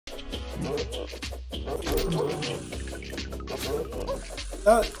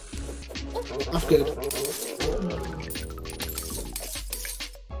Oh, that's good.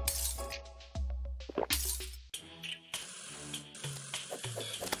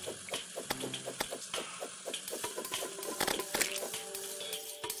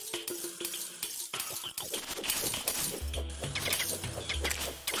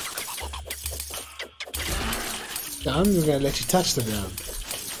 I'm even gonna let you touch the ground.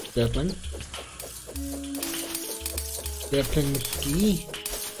 Grappling. Grappling key.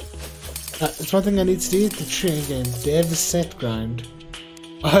 It's one thing I need to do, the tree game. Dev set grind.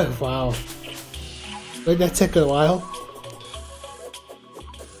 Oh wow. Won't that take a while?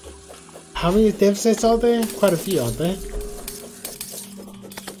 How many dev sets are there? Quite a few, aren't there?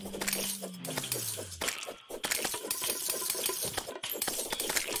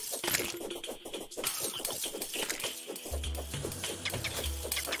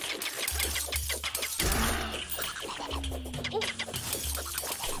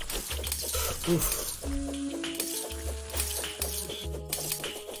 Oof.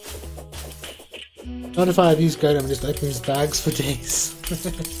 Not if I abuse Godam, just open his bags for days.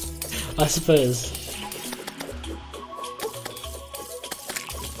 I suppose.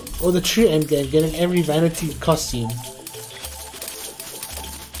 Or the true endgame, getting every vanity costume.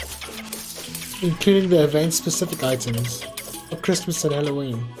 Including the event specific items for Christmas and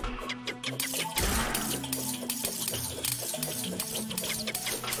Halloween.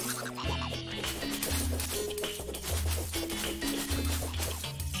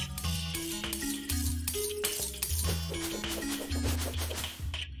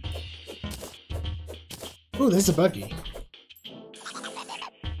 Oh, there's a buggy.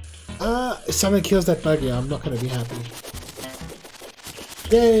 If someone kills that buggy, I'm not gonna be happy.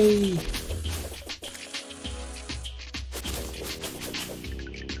 Yay!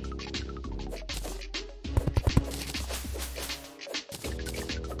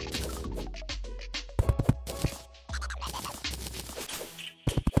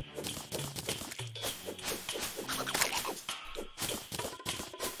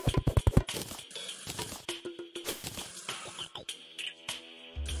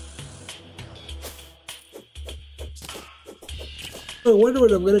 I wonder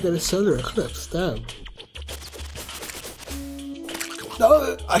when I'm gonna get a solar eclipse. Damn.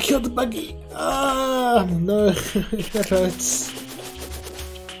 No! I killed the buggy! Ah, no. That hurts.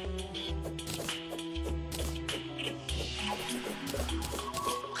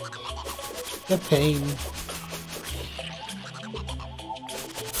 The pain.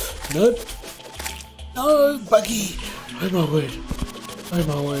 Nope. No, buggy! Oh my word. Oh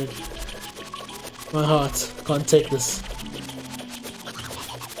my word. My heart can't take this.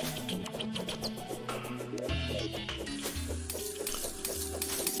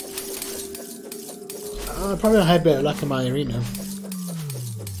 Probably I had better luck in my arena.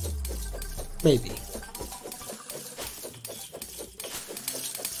 Maybe.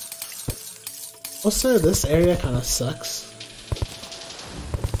 Also, this area kind of sucks.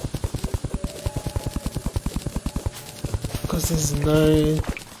 Because there's no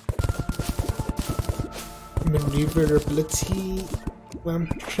maneuverability when I'm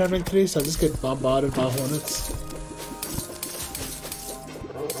traveling through, so I just get bombarded by hornets.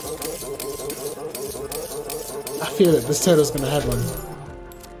 I feel that this turtle's gonna have one.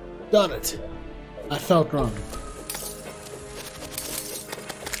 Darn it! I felt wrong.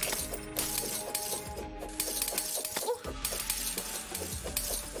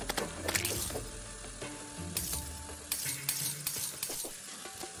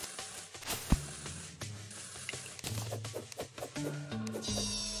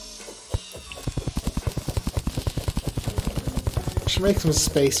 Should make some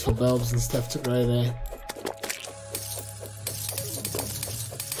space for bulbs and stuff to grow there.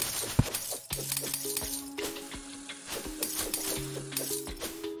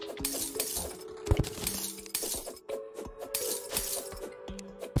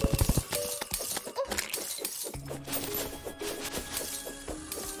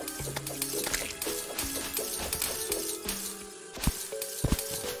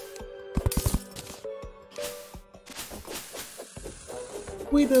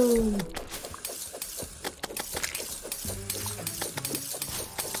 Widow!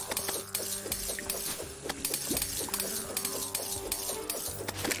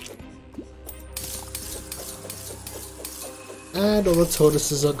 And all the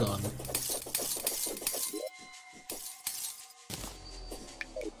tortoises are gone.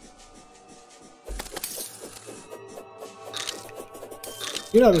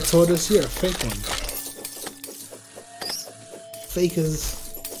 You're not a tortoise, you're a fake one. Fakers.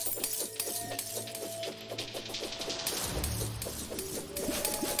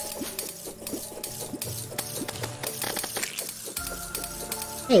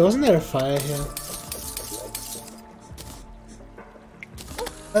 Hey, wasn't there a fire here?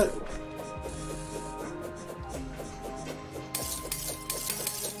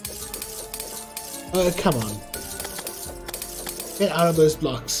 Come on. Get out of those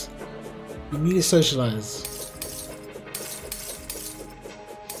blocks. You need to socialize.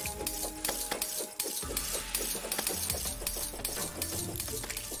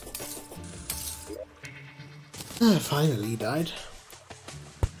 Ah, finally he died.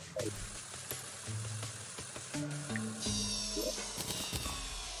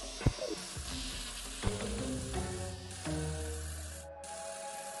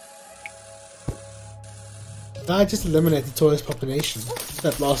 I just eliminated the tortoise population.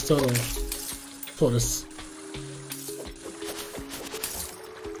 That last tortoise.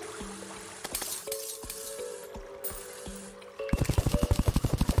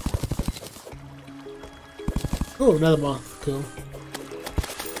 Oh, another moth. Cool.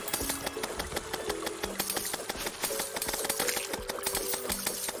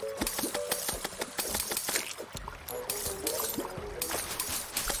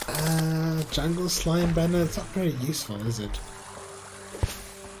 Jungle slime banner. It's not very useful, is it?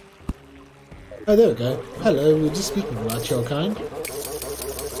 Oh, there we go. Hello, we were just speaking about your kind.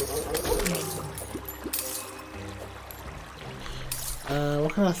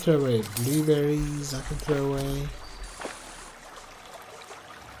 What can I throw away? Blueberries I can throw away.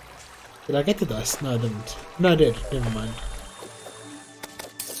 Did I get the dust? No, I didn't. No, I did. Never mind.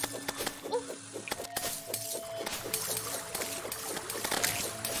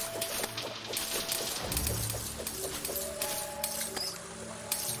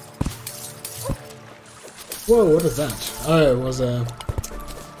 Whoa, what is that? Oh, it was a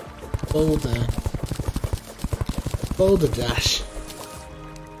boulder dash.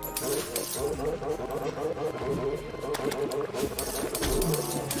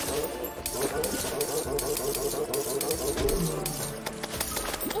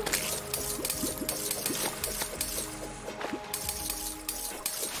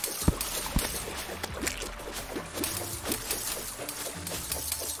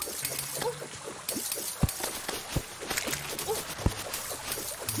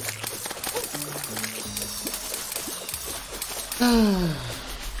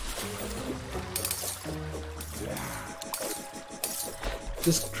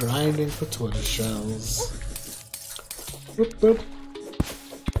 Just grinding for tortoise shells. Boop, boop.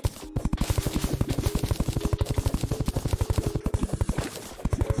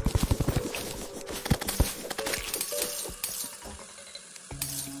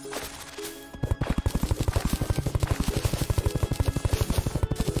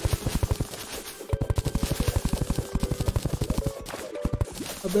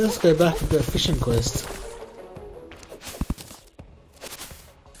 Let's go back to the fishing quest.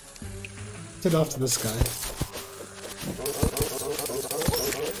 Head off to this guy.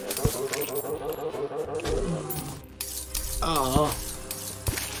 Ah,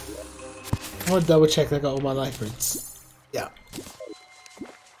 I want to double check that I got all my life roots. Yeah.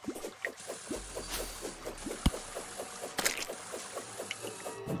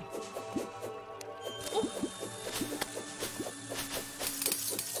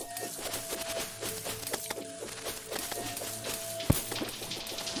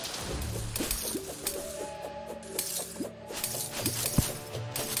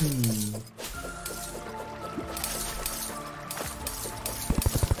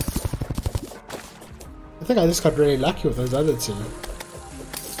 I think I just got really lucky with those other two.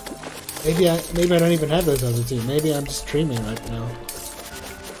 Maybe I don't even have those other two. Maybe I'm just dreaming right now.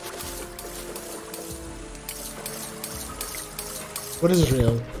 What is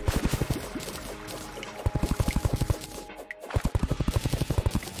real?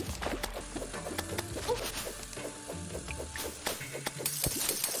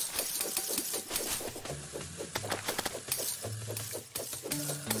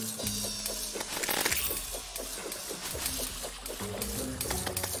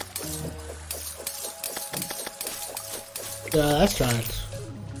 Yeah, that's right.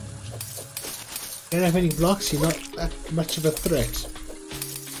 You don't have any blocks, you're not that much of a threat.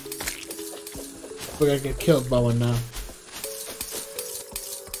 We're gonna get killed by one now.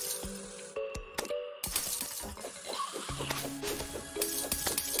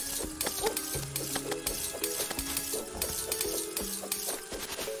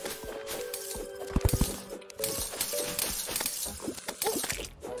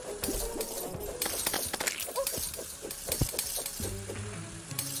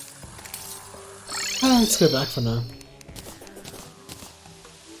 Let's go back for now.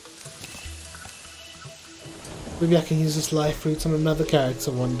 Maybe I can use this life fruit on another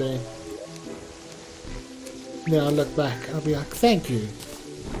character one day. Then I'll look back and I'll be like, thank you.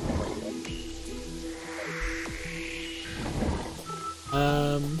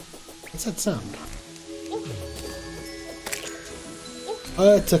 What's that sound?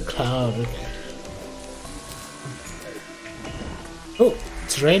 Oh, it's a cloud, okay. Oh,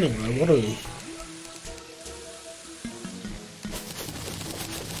 it's raining, what are we?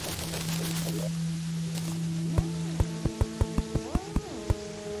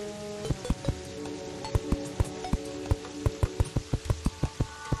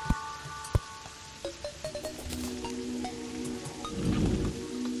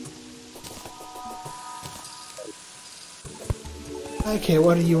 Okay,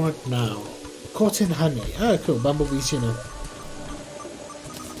 what do you want now? Caught in honey. Oh, cool. Bumblebees, you know.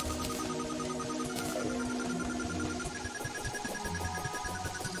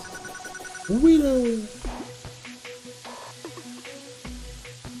 Willow.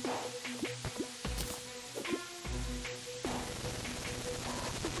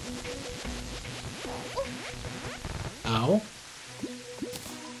 Ow.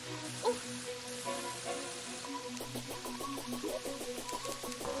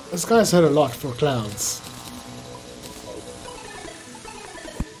 This guy's had a lot for clouds.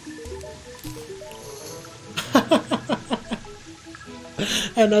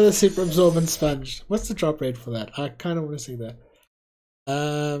 Another super absorbent sponge. What's the drop rate for that? I kind of want to see that.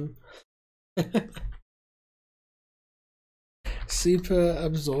 Super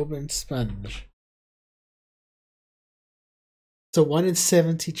absorbent sponge. It's a 1 in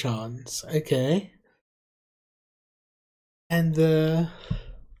 70 chance. Okay. And the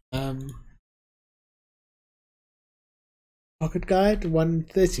pocket guide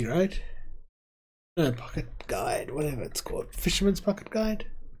 130, right? No, pocket guide, whatever it's called. Fisherman's pocket guide.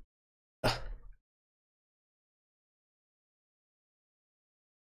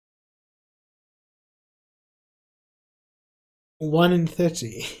 1 in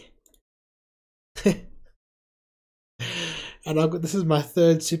 30. And I've got, this is my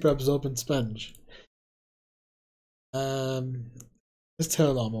third super absorbent sponge. Let's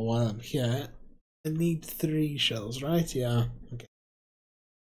tell Llama while I'm here. I need 3 shells, right? Yeah. Okay.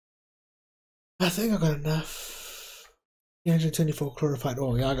 I think I got enough. 324 chlorophyte.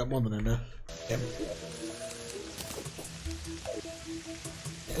 Oh, yeah, I got more than enough. Yeah.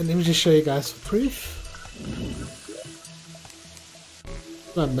 And let me just show you guys for proof.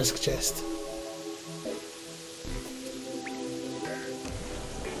 My misc chest.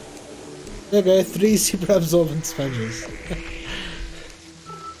 There you go, 3 super absorbent sponges.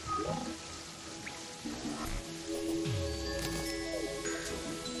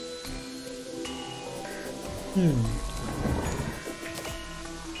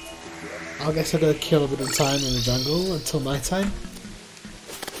 I guess I gotta kill a bit of time in the jungle until night time.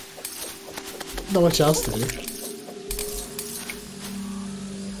 Not much else to do.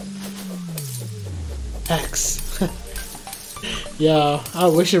 Hacks. Yeah, I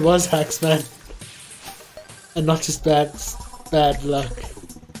wish it was hacks, man. And not just bad luck.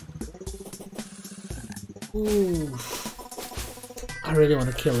 Ooh. I really want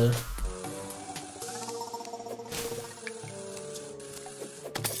to kill her.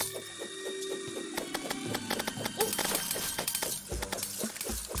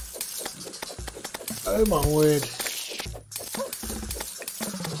 Oh my word.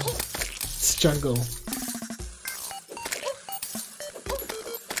 It's jungle.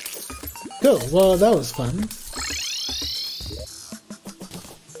 Cool, well that was fun.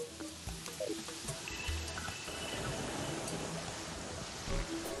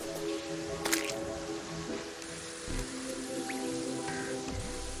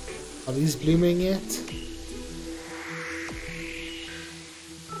 Are these blooming yet?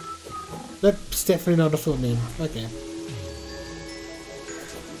 That's definitely not a full name. Okay.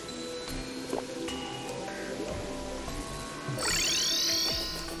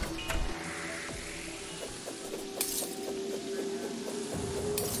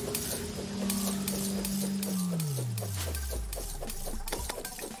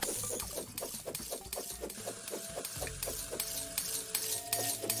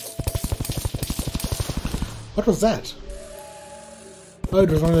 What was that? Oh, it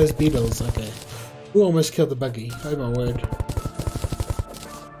was one of those beetles, okay. Who almost killed the buggy? Oh my word.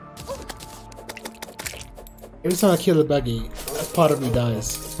 Every time I kill the buggy, a part of me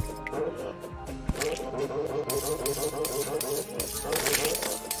dies.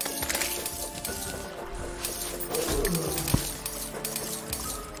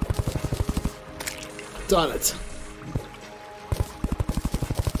 Darn it.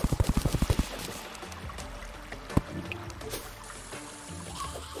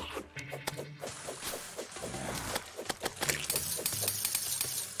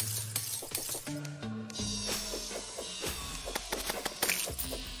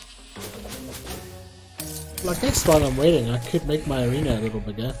 Like next while I'm waiting, I could make my arena a little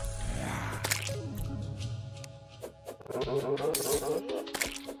bigger.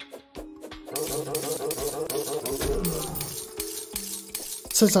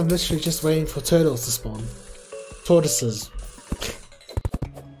 Since I'm literally just waiting for turtles to spawn. Tortoises.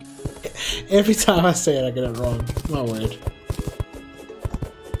 Every time I say it, I get it wrong. My word.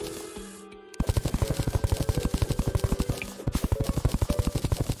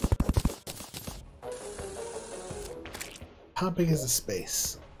 How big is the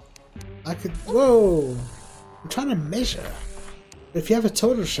space? I could... Whoa! I'm trying to measure. If you have a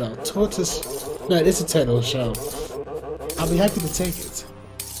turtle shell, tortoise... No, it is a turtle shell. I'll be happy to take it.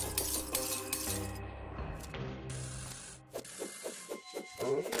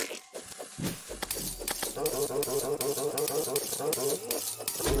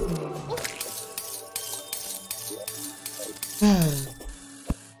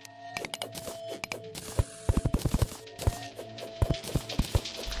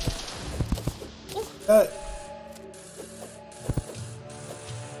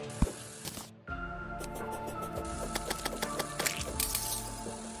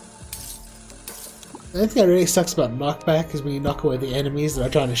 The only thing that really sucks about knockback is when you knock away the enemies that are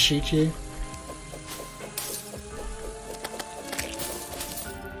trying to shoot you.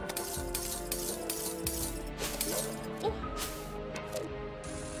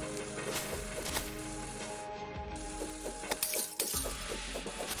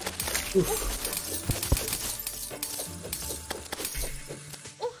 Oof.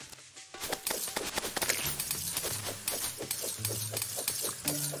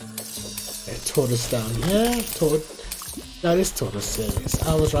 Tortoise down here. That is tortoise series.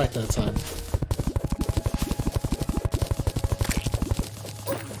 I was right that time.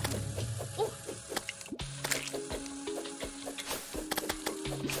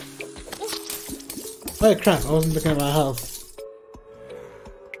 Oh crap, I wasn't looking at my health.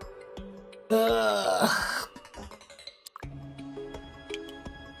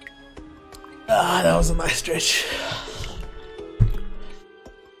 That was a nice stretch.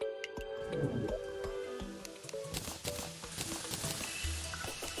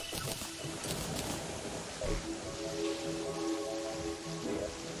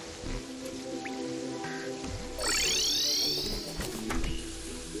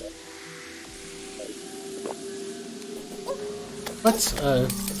 What? Oh, I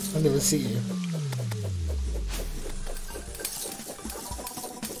didn't even see you.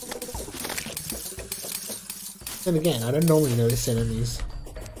 Then again, I don't normally notice enemies.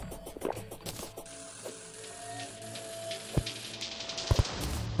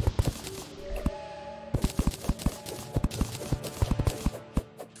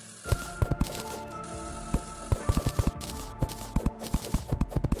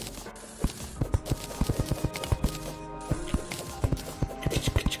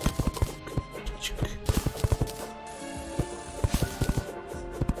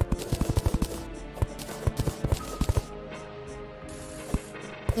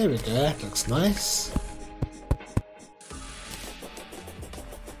 There we go, that looks nice.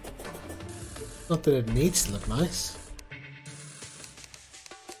 Not that it needs to look nice.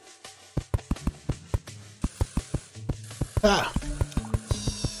 Ah!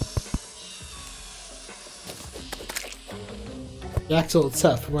 You act all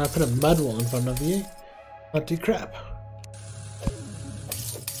tough, when I put a mud wall in front of you, I'd do crap.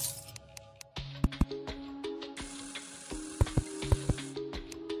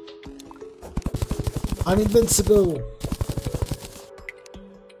 I'm invincible!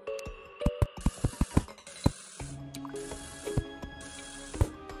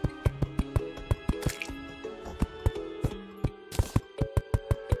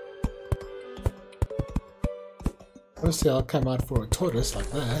 Obviously I'll come out for a tortoise like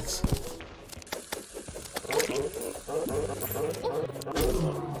that.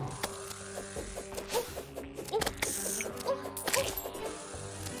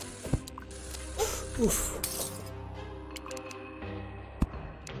 Oof.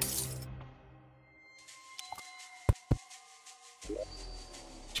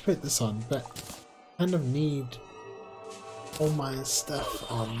 Should put this on, but I kind of need all my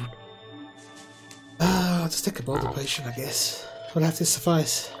stuff on. I'll just take a boulder potion, I guess. Will have to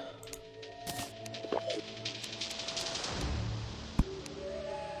suffice.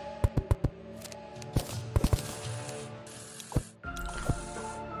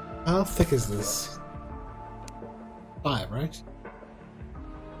 How thick is this? 5, right?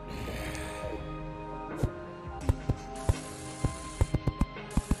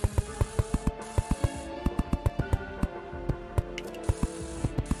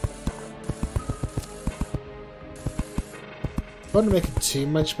 I don't want to make it too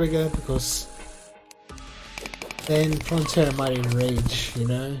much bigger because then Terraria might enrage, you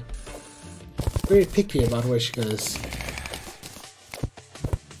know? Very picky about where she goes.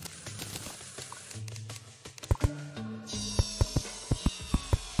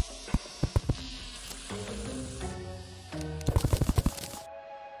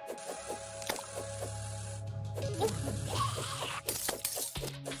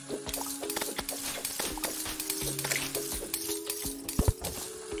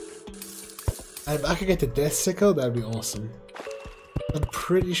 If I could get the death sickle, that'd be awesome. I'm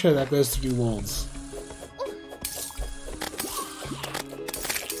pretty sure that goes through walls.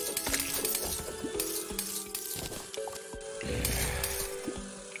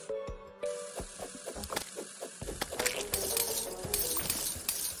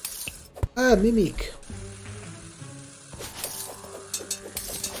 Ah, Mimic.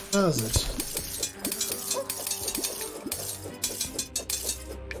 How's it?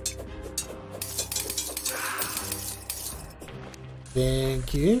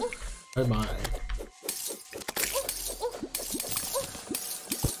 Thank you. Oh my.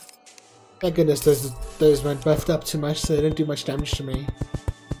 Thank goodness those weren't buffed up too much so they didn't do much damage to me.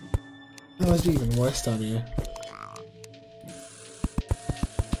 That must be even worse down here.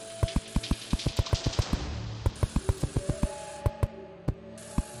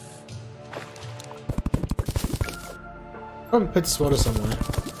 Probably put this water somewhere.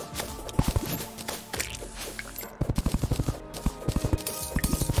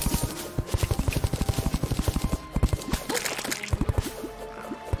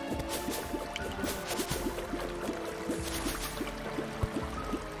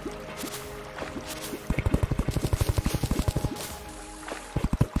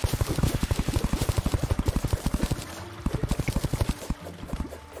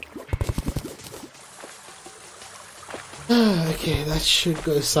 Okay, that should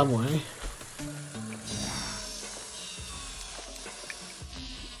go somewhere.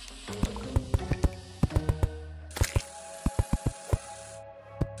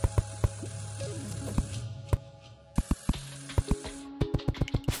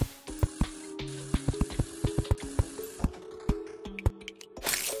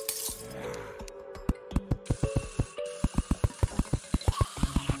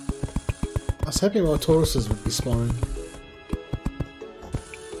 I was hoping more Tauruses would be spawning.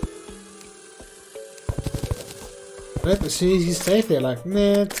 But as soon as he's safe, they're like,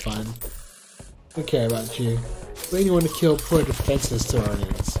 nah, it's fine. Don't care about you. We only want to kill poor defenseless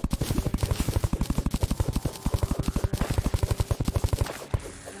Terrarians.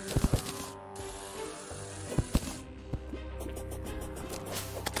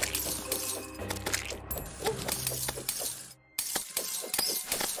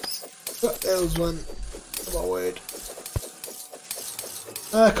 Oh, there was one. Oh my word.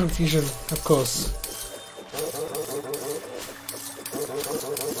 Ah, confusion, of course.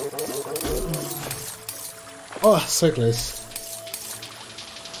 Oh, so close.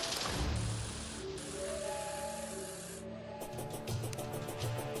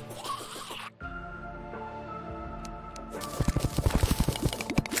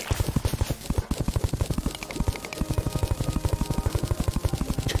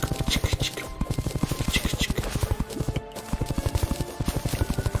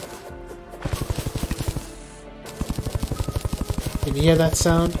 Can you hear that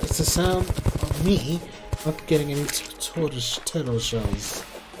sound? It's the sound of me not getting any turtle shells.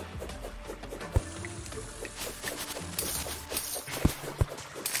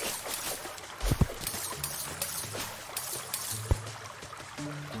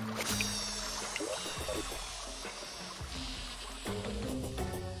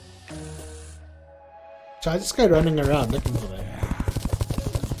 So I just go running around looking for them.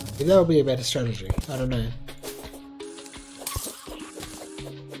 Maybe that'll be a better strategy. I don't know.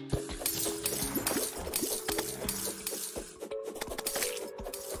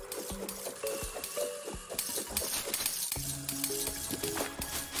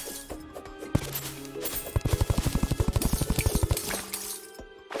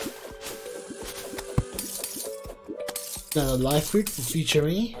 Now the life fruit for future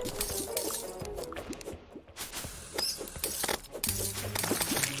me.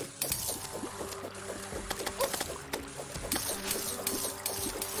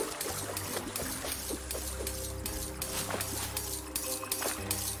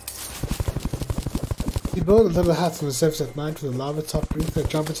 You build a little hut on the surface at night with a lava top roof and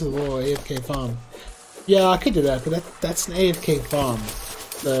jump into the wall or AFK farm. Yeah, I could do that, but that's an AFK farm,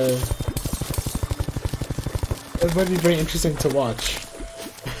 so it would be very interesting to watch.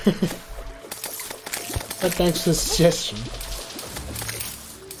 But thanks for the suggestion.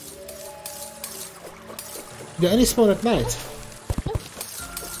 They only spawn at night.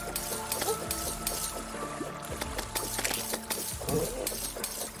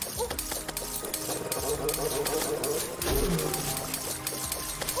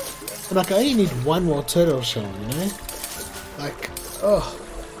 And like, I only need one more turtle shell, you know? Like, oh,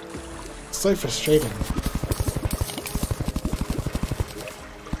 so frustrating.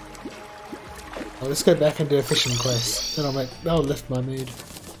 Oh, let's go back and do a fishing quest. Then that'll lift my mood.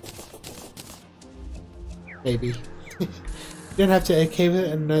 Maybe. You don't have to AK with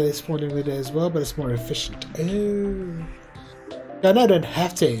it and know they spawn every day as well, but it's more efficient. Oh. No, I don't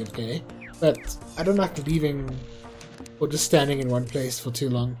have to AFK, but I don't like leaving or just standing in one place for too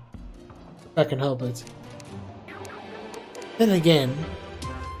long. If I can help it. Then again,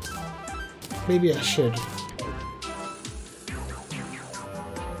 maybe I should.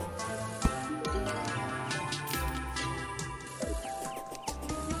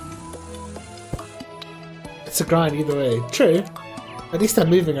 It's a grind either way. True. At least I'm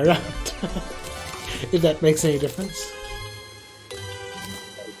moving around. If that makes any difference.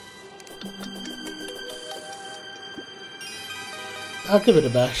 I'll give it a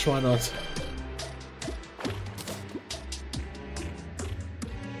bash, why not?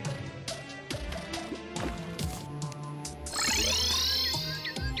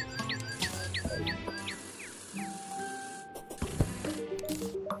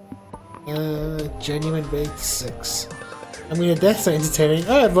 Genuine bait 6. I mean, deaths are entertaining.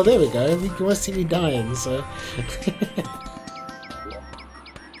 Oh, well, there we go. You can almost see me dying, so.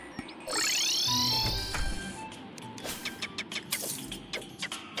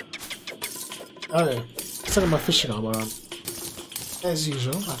 Oh, still got my fishing armor on. As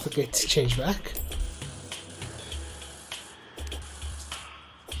usual, I forget to change back.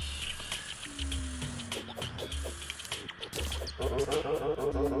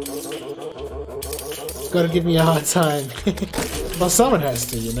 Gotta give me a hard time. Well, someone has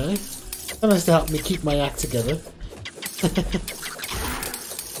to, you know? Someone has to help me keep my act together.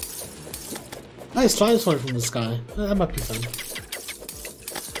 Nice slime's falling from the sky. That might be fun.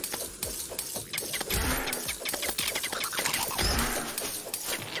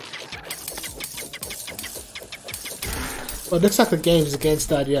 Well, it looks like the game's against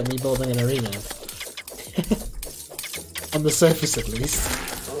the idea of me building an arena. On the surface, at least.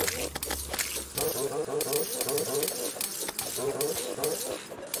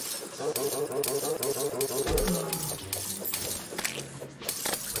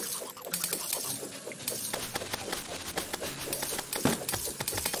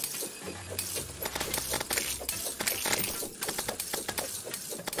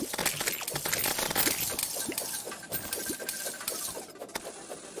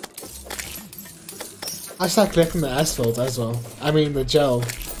 I started collecting the asphalt as well. I mean the gel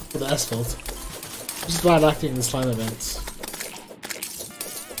for the asphalt. Which is why I like doing the slime events.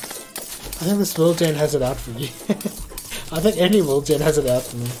 I think this world gen has it out for you. I think any world gen has it out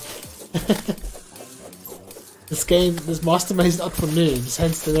for me. This master mode is not for noobs,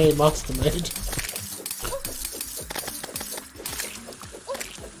 hence the name master mode.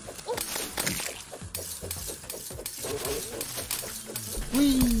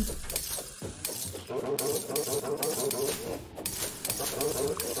 Whee!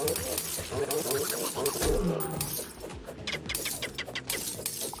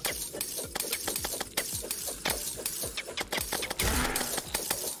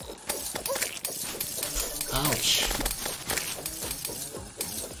 Ouch.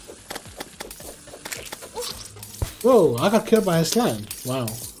 Whoa, I got killed by a slime. Wow.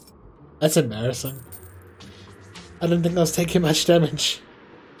 That's embarrassing. I didn't think I was taking much damage.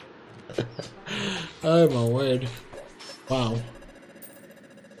 Oh my word. Wow.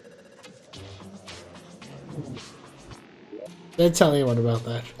 Don't tell anyone about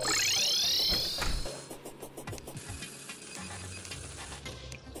that.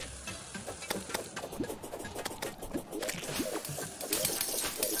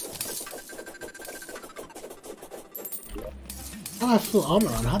 Oh, I have full armor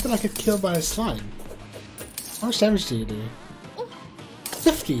on. How did I get killed by a slime? How much damage do you do?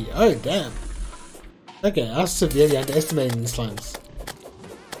 50! Oh, damn. Okay, I was severely underestimating the slimes.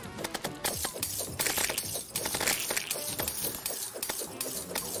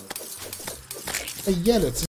 Yeah, let's